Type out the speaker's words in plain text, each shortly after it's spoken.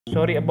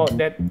Sorry about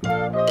that.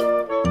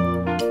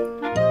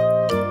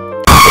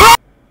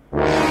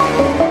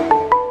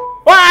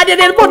 Wah, ada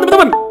handphone,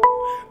 teman-teman.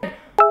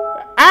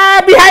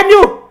 Behind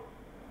you.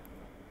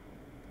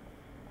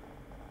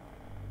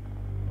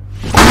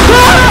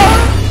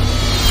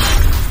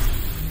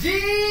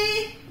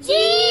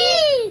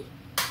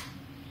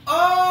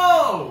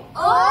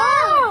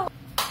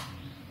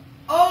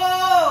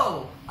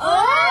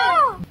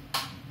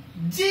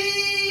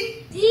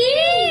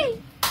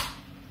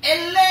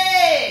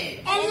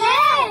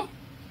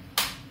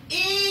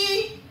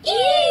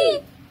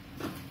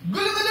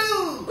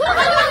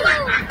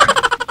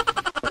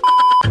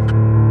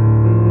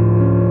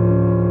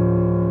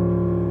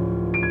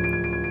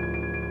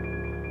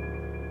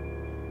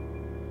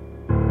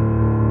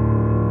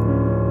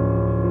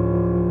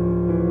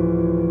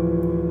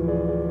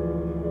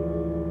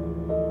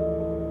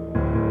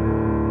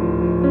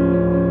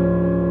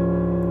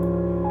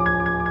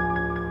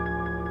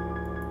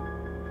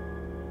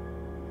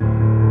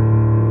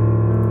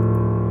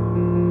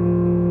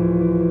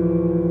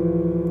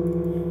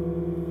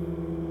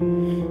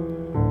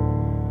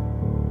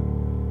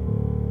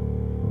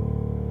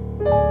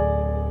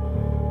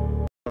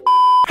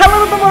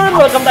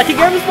 Welcome to Aci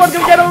Gamespot,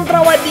 channel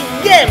ultrawide di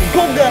game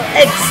Google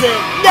EXE.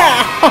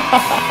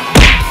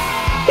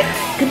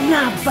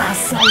 Kenapa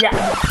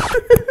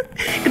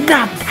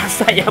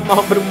saya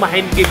mau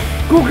bermain game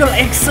Google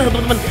EXE,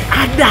 teman-teman?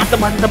 Ada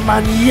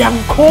teman-teman yang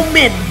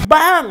komen,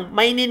 "Bang,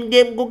 mainin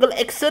game Google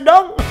EXE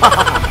dong."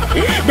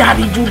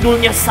 Dari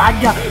judulnya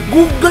saja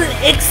Google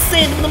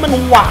EXE,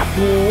 teman-teman.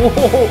 Waduh,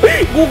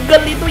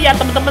 Google itu ya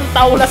teman-teman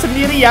tahulah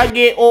sendiri ya,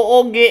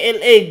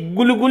 GOOGLE,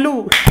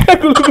 gulu-gulu.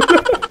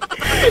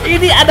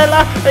 Ini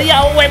adalah ya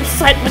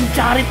website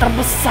mencari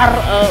terbesar,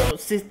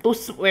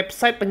 situs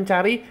website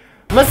pencari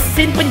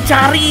mesin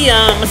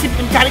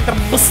pencari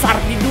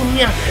terbesar di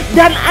dunia.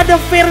 Dan ada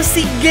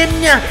versi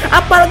gamenya,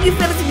 apalagi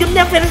versi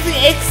gamenya versi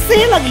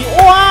EXE lagi.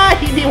 Wah,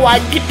 ini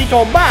wajib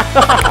dicoba.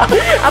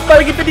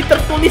 Apalagi tadi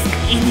tertulis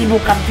ini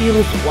bukan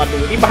virus.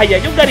 Waduh, ini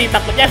bahaya juga nih,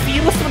 takutnya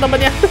virus teman-teman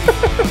ya.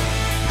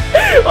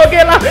 Oke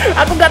lah,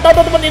 aku nggak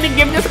tahu teman-teman ini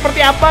gamenya seperti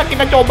apa.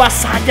 Kita coba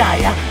saja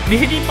ya. Di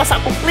sini pas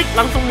aku klik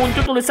langsung muncul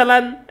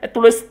tulisan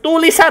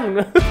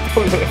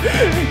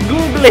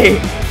Google.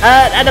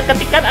 Ada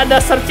ketikan,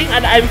 ada searching,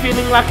 ada I'm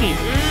feeling lucky.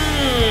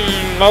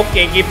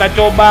 Oke, kita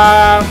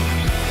coba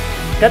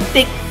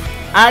ketik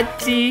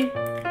Aci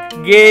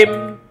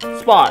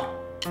Gamespot.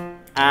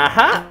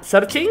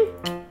 Searching.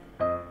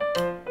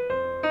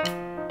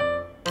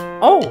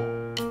 Oh,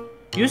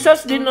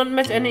 users did not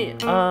match any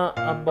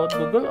about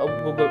Google or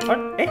Google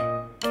Earth.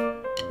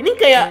 Ini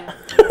kayak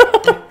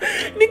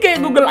ini kayak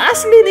Google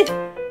asli nih.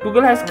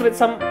 Google has created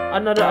some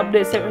another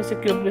update save and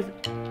secure please.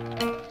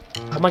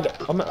 Oh my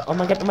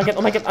god.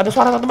 Ada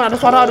suara teman-teman, ada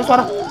suara.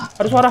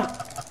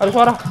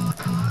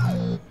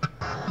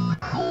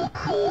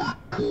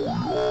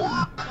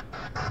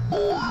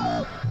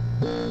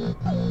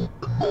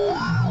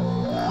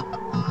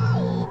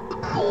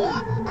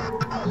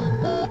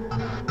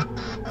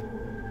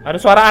 Ada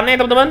suara aneh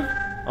teman-teman.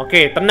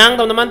 Oke, tenang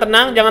teman-teman,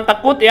 tenang, jangan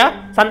takut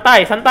ya.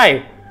 Santai.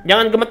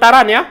 Jangan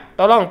gemetaran ya.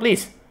 Tolong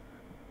please.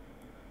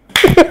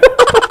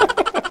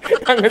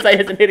 Tangan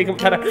saya sendiri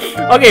gemetaran.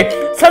 Oke,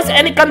 search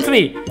any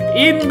country.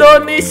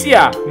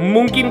 Indonesia.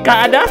 Mungkinkah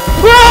ada?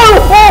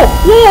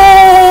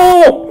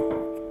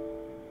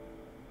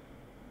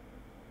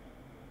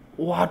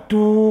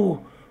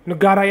 Waduh,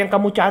 negara yang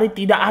kamu cari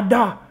tidak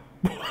ada.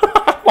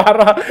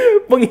 Parah,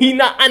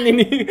 penghinaan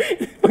ini.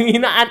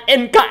 Penghinaan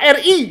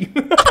NKRI.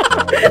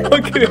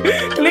 Oke,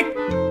 klik.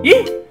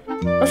 Ih,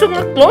 langsung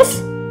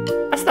nge-close.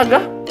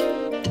 Astaga.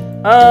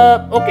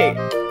 Oke.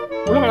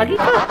 Ulang lagi.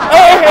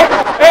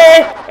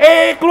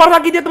 Keluar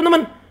lagi dia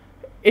teman-teman.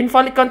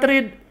 Invalid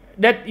country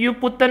that you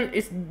putten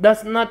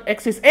does not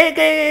exist.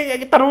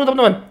 Taruh dulu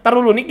teman-teman.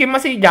 Taruh dulu, nih game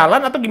masih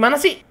jalan atau gimana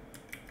sih?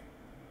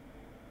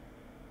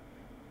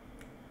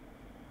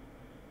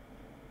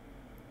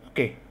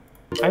 Oke.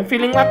 I'm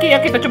feeling lucky ya,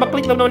 kita coba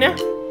klik teman-teman ya.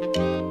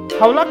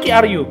 How lucky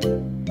are you?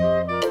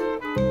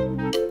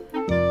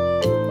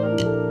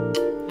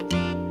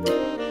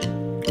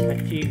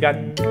 Aci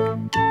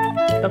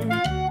ganteng.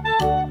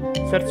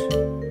 Search.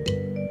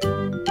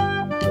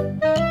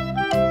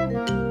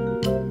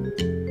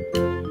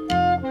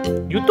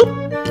 YouTube.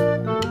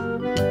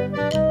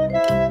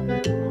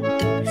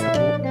 Bisa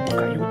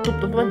buka YouTube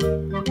teman-teman.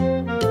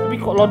 Tapi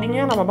kok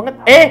loadingnya lama banget.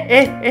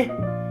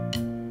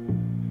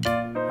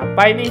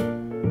 Apa ini?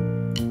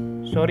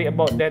 Sorry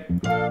about that.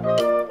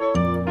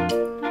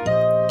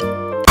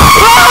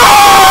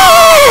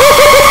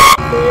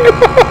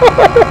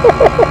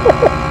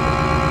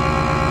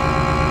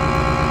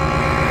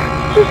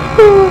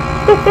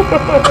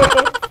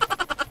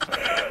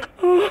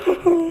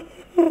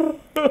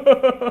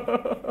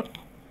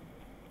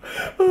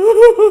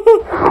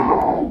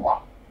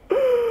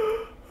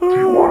 Do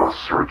you want to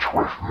search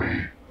with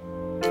me?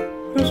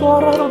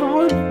 Suara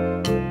teman-teman.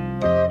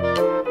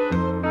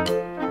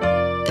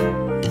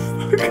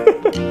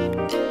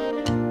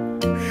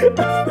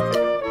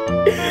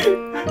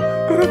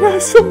 Kurang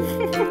asem.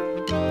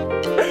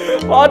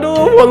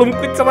 Waduh, volume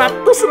ku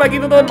 100 lagi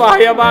tuh teman.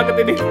 Bahaya banget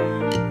ini.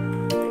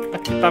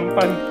 Kaki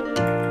tampan.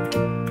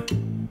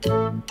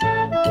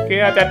 Oke,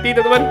 hati-hati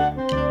teman.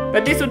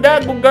 Tadi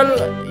sudah Google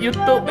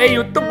YouTube,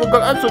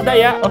 Google sudah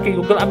ya. Oke,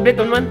 Google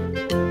update teman.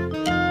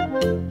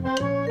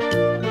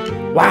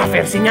 Wah,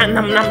 versinya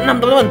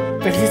 666 teman.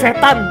 Versi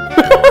setan.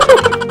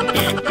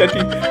 Jadi,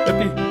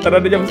 ntar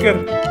ada jam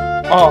sekian.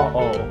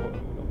 Oh.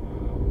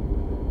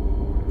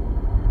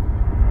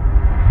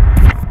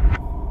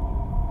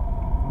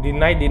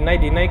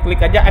 Deny,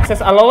 klik aja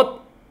access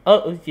allowed.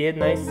 Oh yeah,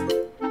 nice.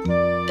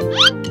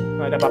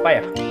 Ada apa-apa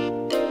ya?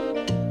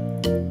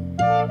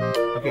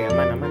 Oke,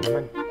 aman.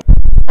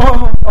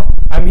 Oh,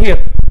 I'm here.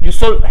 You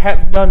should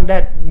have done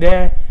that.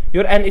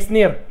 Your end is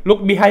near.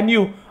 Look behind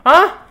you.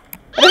 Hah?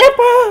 Ada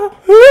apa?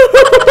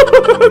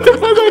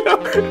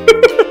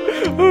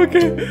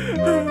 Oke.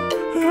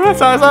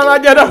 Salah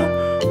aja dah.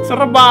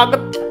 Serem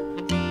banget.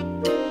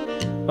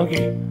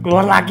 Oke,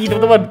 keluar lagi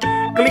teman-teman.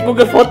 Klik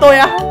Google Foto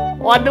ya.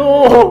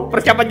 Waduh,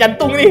 persiapan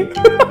jantung nih.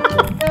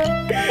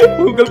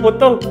 Google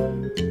Foto.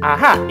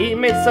 Aha,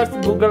 image search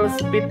Google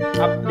Speed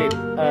Update.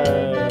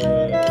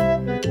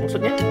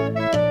 Maksudnya?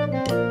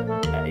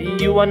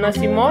 You wanna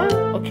see more?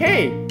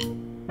 Oke.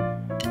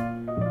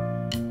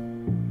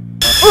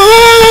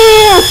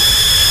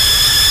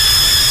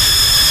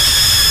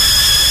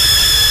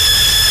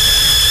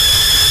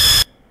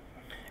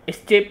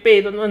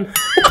 SCP teman-teman.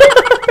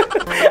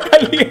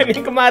 Alien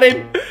yang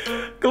kemarin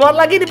keluar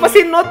lagi di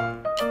pasin note.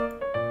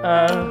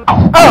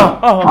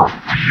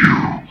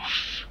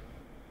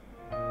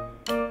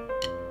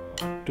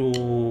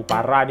 Tuh,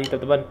 parah nih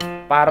teman-teman,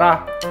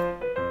 parah.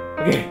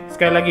 Oke,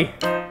 sekali lagi.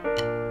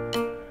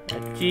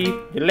 Aci,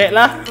 jelek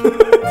lah.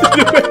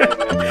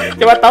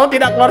 Coba tahu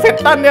tidak keluar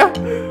setan ya.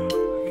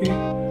 Oke.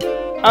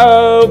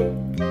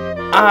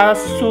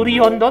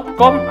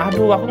 Asurion.com.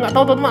 Aduh, aku nggak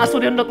tahu teman-teman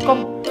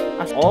asurion.com.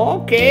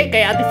 Oke,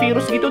 kayak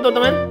antivirus gitu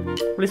teman-teman.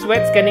 Please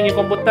wait, scanning your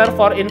computer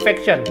for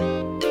infection.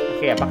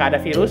 Oke, apakah ada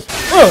virus?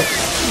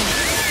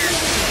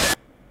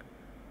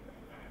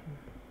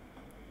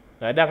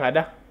 Nggak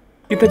ada.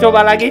 Kita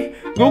coba lagi.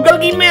 Google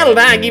Gmail.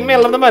 Nah,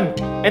 Gmail teman-teman.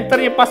 Enter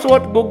your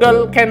password.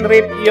 Google can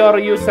read your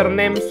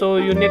username, so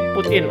you need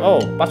put in. Oh,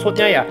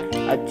 passwordnya ya.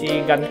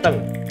 Aci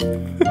ganteng.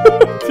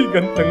 Aci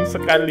ganteng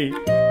sekali.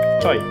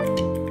 Coy.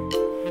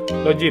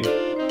 Login.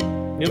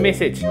 New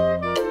message.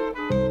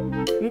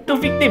 To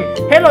victim.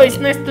 Hello,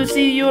 it's nice to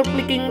see you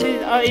clicking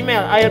this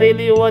email. I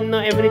really want to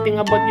know everything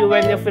about you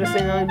when you're first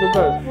on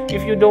Google.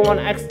 If you don't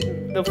want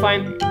to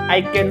find,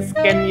 I can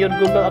scan your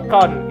Google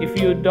account. If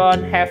you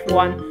don't have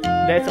one,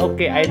 that's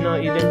okay. I know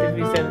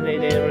identification.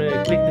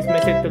 Click this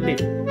message to leave.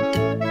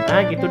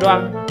 Ah, gitu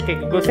doang. Okay,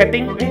 Google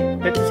setting.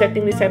 That's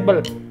setting disable.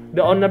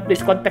 The owner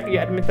please contact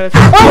your administrator.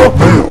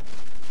 Oh!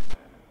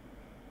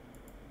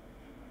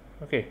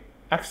 Okay,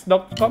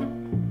 axe.com.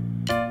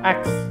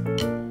 Axe.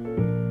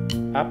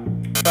 Up.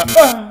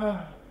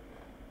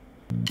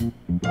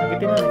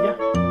 Kagetin aja.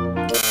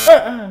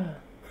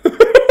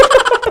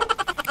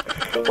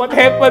 What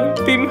happened?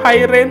 Tim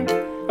Hiren.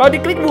 Kalau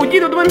diklik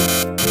bunyi teman-teman.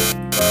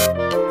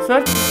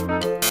 Search.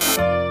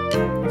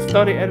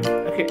 Story.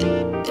 Oke.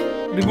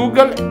 The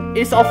Google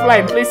is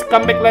offline. Please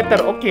come back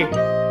later. Oke.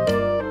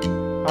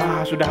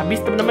 Sudah habis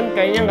teman-teman.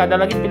 Kayaknya nggak ada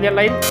lagi pilihan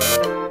lain.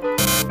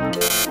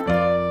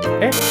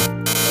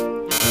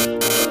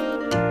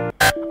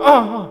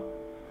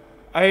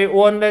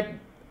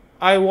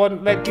 I won't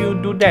let you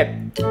do that.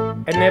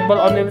 Enable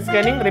online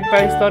scanning,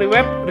 repair history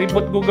web,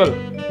 reboot Google.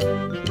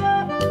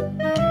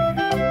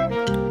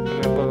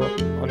 Enable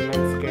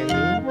online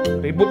scanning,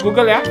 reboot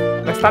Google ya.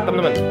 Restart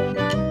teman-teman.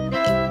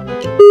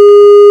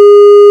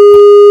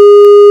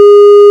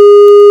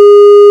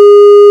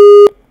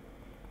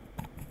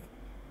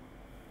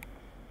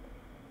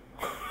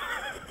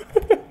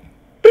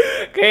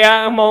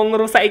 Kayak mau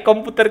ngerusak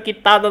komputer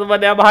kita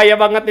teman-teman ya. Bahaya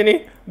banget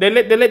ini.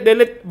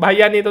 Delete.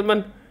 Bahaya nih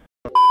teman-teman.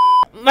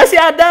 Masih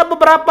ada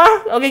beberapa.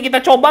 Oke, kita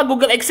coba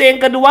Google EXE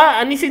yang kedua.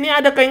 Di sini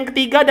ada yang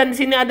ketiga dan di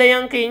sini ada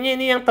yang kayaknya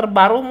ini yang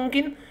terbaru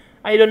mungkin.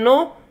 I don't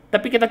know.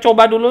 Tapi kita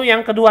coba dulu yang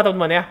kedua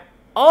teman-teman ya.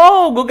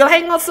 Oh, Google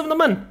Hangouts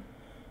teman-teman.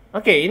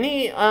 Oke,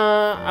 ini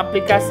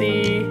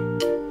aplikasi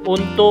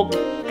untuk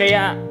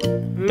kayak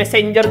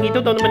messenger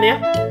gitu teman-teman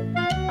ya.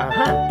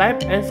 Aha,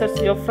 type and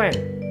search your friend.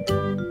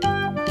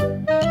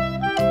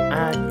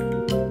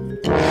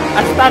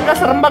 Astaga,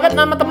 serem banget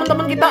nama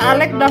teman-teman kita.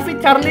 Alex, David,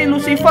 Charlie,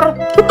 Lucifer.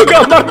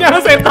 Gambarnya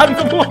setan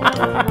semua.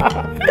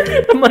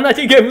 Teman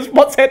Aci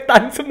Gamespot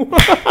setan semua.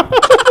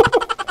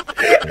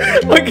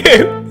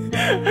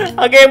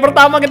 Oke, yang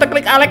pertama kita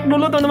klik Alex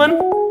dulu teman-teman.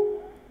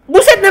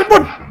 Buset,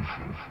 nelpon.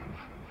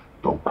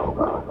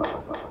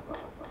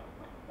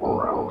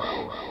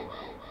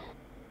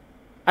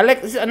 Alex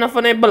is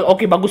unavailable.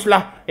 Oke,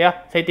 baguslah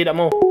ya. Saya tidak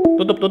mau.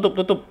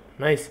 Tutup.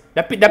 Nice.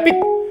 David.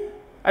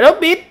 Halo,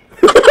 Pit.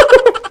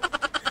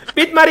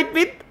 Pit, mari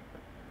Pit.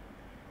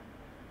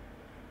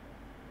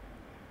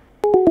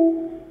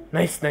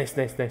 Nice.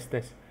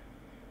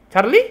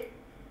 Charlie?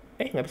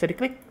 Nggak bisa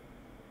diklik.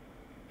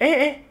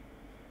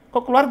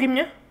 Kok keluar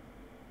gamenya?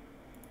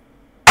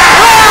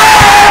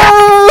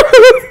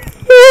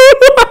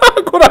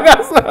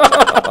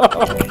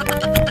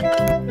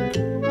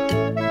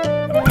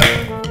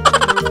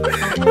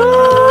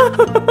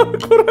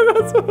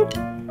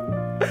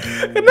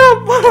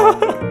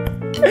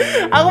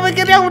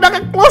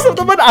 close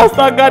teman-teman.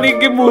 Astaga, nih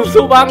game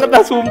musuh banget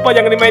dah, sumpah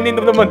jangan dimainin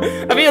teman-teman.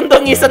 Tapi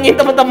untuk ngisengin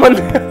teman-teman.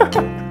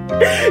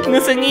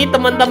 Ngesengi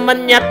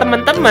teman-temannya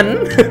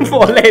teman-teman.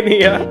 Boleh nih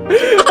ya.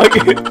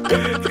 Oke.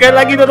 Sekali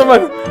lagi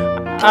teman-teman.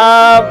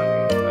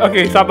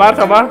 Oke, sabar.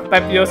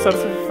 Type your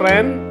search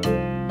friend.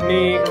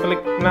 Nih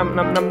klik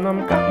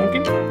 6666 kah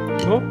mungkin?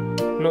 Oh,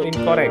 no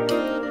incorrect.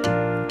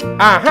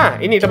 Aha,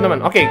 ini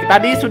teman-teman. Oke,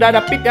 tadi sudah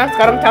ada Pit ya.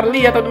 Sekarang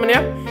Charlie ya teman-teman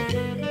ya.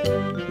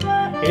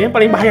 Ini yang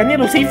paling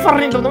bahayanya Lucifer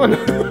nih teman-teman.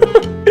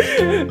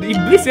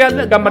 Iblis ya,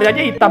 gambarnya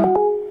aja hitam.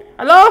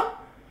 Halo?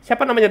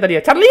 Siapa namanya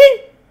tadi ya?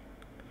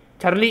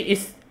 Charlie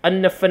is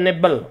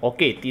unavailable.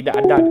 Oke,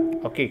 tidak ada.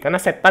 Oke, karena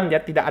setan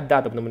ya tidak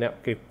ada teman-teman ya.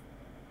 Oke.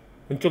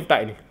 Muncul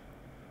tak ini?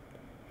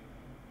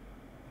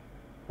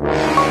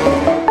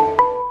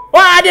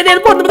 Wah, dia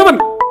telepon teman-teman.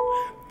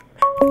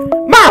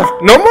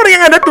 Maaf, nomor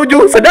yang ada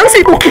 7 sedang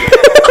sibuk.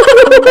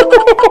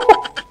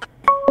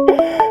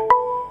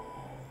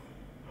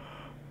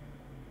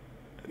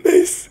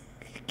 Nice.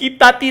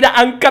 Kita tidak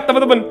angkat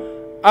teman-teman.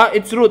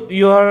 It's rude.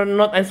 You are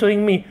not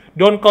answering me.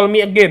 Don't call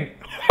me again.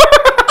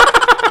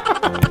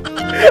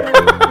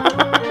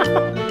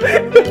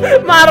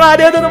 Marah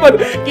dia teman-teman.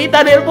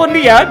 Kita telepon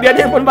dia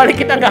telepon balik,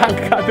 kita nggak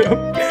angkat.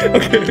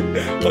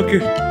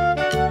 Oke.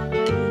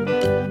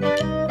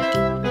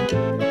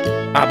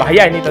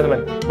 Bahaya ini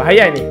teman-teman.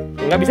 Bahaya ini.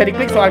 Nggak bisa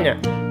diklik soalnya.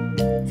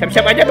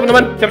 Siap-siap aja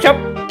teman-teman. Siap-siap.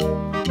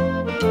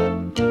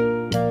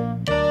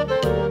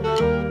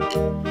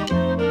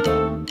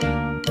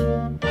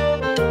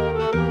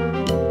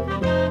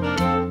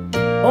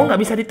 Oh, nggak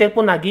bisa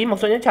ditelepon lagi,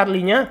 maksudnya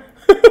Charlie-nya.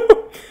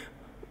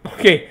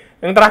 Oke,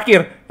 yang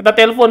terakhir kita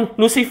telepon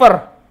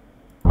Lucifer.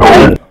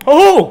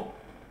 Oh,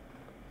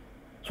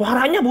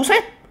 suaranya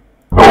buset.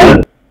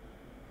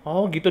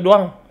 Oh, gitu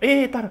doang.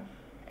 Tar.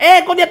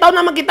 Kok dia tahu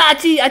nama kita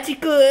Aci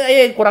ke?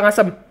 Kurang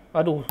asem.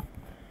 Aduh,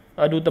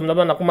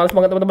 teman-teman, aku malas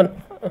banget teman-teman.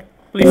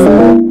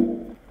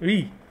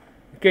 Please.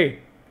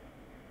 Oke.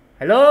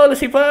 Halo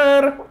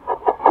Lucifer.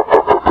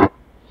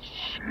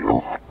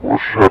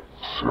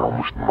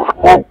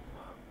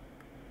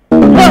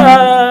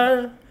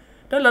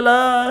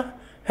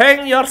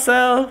 Hang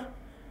yourself.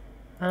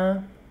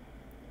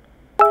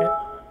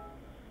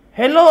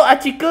 Hello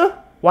Acike.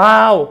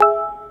 Wow.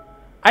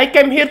 I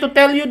came here to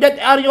tell you that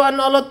you are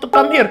not allowed to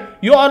come here.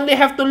 You only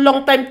have to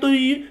long time for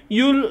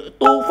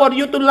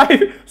you to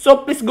live.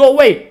 So please go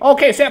away.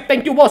 Okay, siap.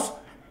 Thank you, boss.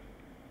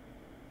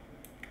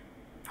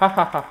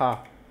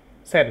 Hahaha.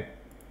 Send.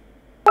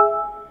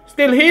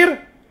 Still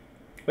here?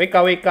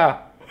 WKWK.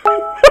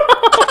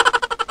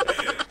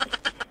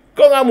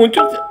 Kok nggak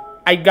muncul?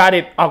 I got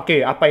it. Oke,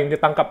 apa yang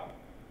ditangkap?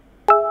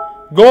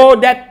 Go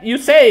that you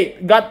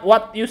say. Got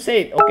what you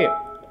said. Oke.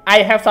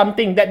 I have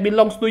something that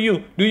belongs to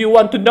you. Do you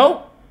want to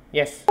know?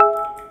 Yes.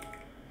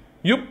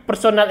 You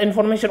personal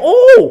information.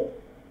 Oh,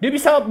 dia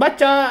bisa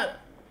baca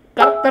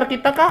karakter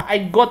kita kah?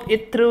 I got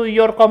it through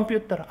your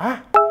computer.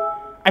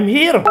 I'm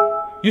here.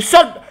 You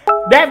saw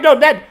that.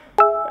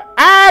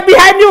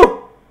 Behind you.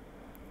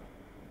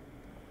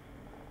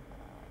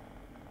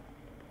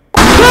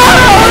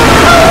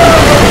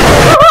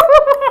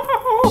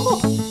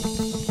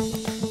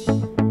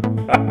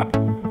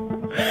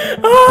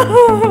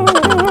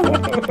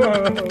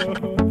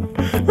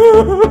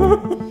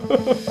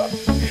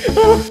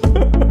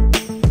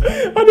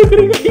 Aduh,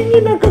 keringat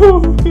dingin aku.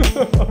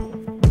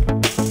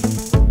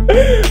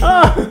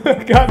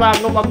 Gak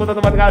sanggup aku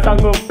teman-teman, gak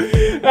sanggup.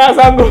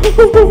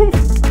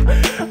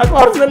 Aku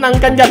harus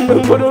menenangkan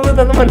jantungku dulu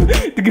teman-teman.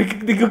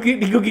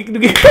 Digugik.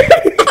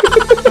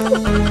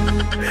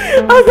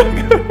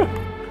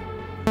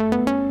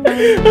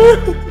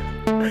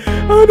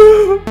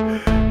 Aduh.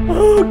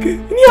 Oke,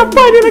 ini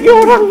apa ini lagi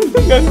orang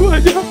ganggu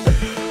aja.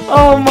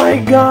 Oh my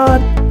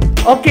god.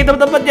 Oke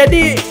teman-teman,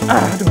 jadi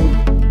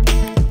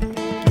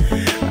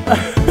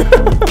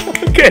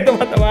Oke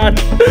teman-teman,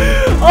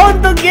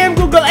 untuk game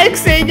Google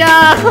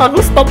EXE-nya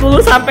aku stop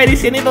dulu sampai di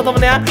sini teman-teman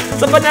ya.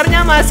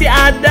 Sebenarnya masih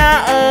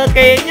ada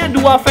kayaknya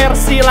 2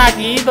 versi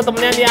lagi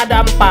teman-teman. Ini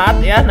ada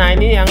 4 ya. Nah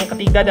ini yang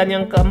ketiga dan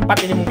yang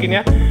keempat ini mungkin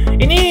ya.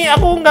 Ini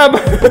aku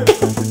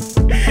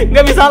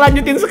nggak bisa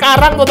lanjutin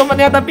sekarang teman-teman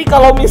ya. Tapi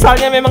kalau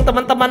misalnya memang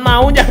teman-teman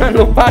mau, jangan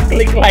lupa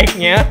klik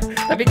like-nya.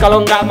 Tapi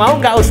kalau nggak mau,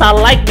 nggak usah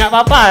like, nggak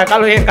apa-apa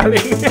kalau yang kali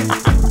ini.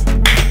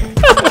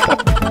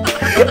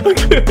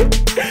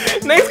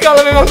 Next,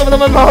 kalau memang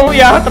teman-teman mau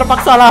ya,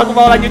 terpaksa lah aku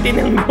mau lanjutin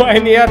yang 2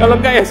 ini ya. Kalau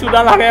enggak ya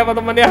sudahlah ya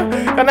teman-teman ya.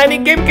 Karena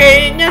ini game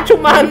kayaknya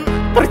cuman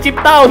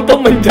tercipta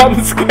untuk menjump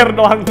scare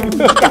doang.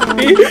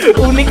 Tapi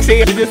unik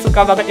sih. Jadi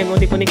suka banget yang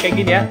unik-unik kayak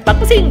gini ya.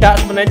 Tapi sih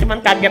enggak, sebenarnya cuman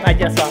kaget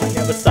aja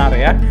soalnya besar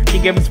ya. Di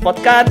Gamespot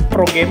kan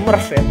pro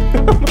gamers ya.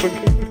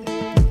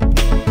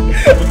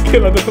 Oke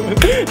lah teman-teman.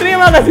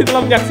 Terima kasih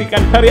telah menyaksikan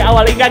dari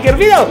awal hingga akhir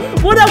video.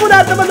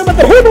 Mudah-mudahan teman-teman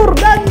terhibur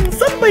dan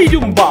sampai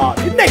jumpa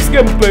di next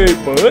gameplay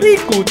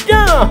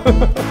berikutnya.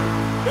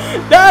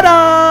 Dadah.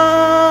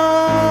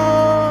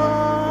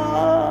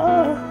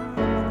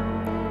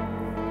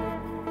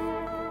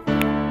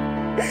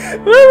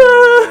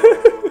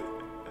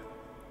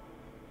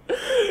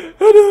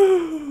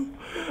 Aduh.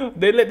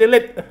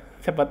 Delete.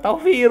 Siapa tahu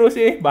virus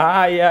ini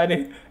bahaya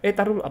nih.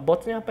 Taruh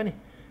about-nya apa nih?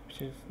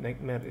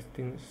 Nightmare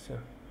things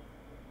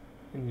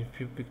in a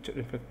few picture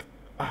infected.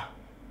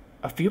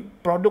 A few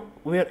product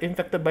were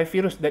infected by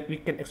virus that we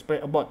can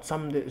explain about.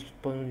 Some that is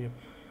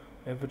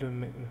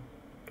evident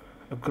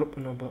a group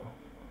about.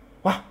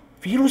 Wah,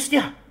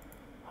 virusnya.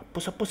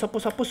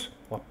 Hapus.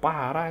 Wah,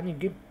 parah nih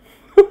game.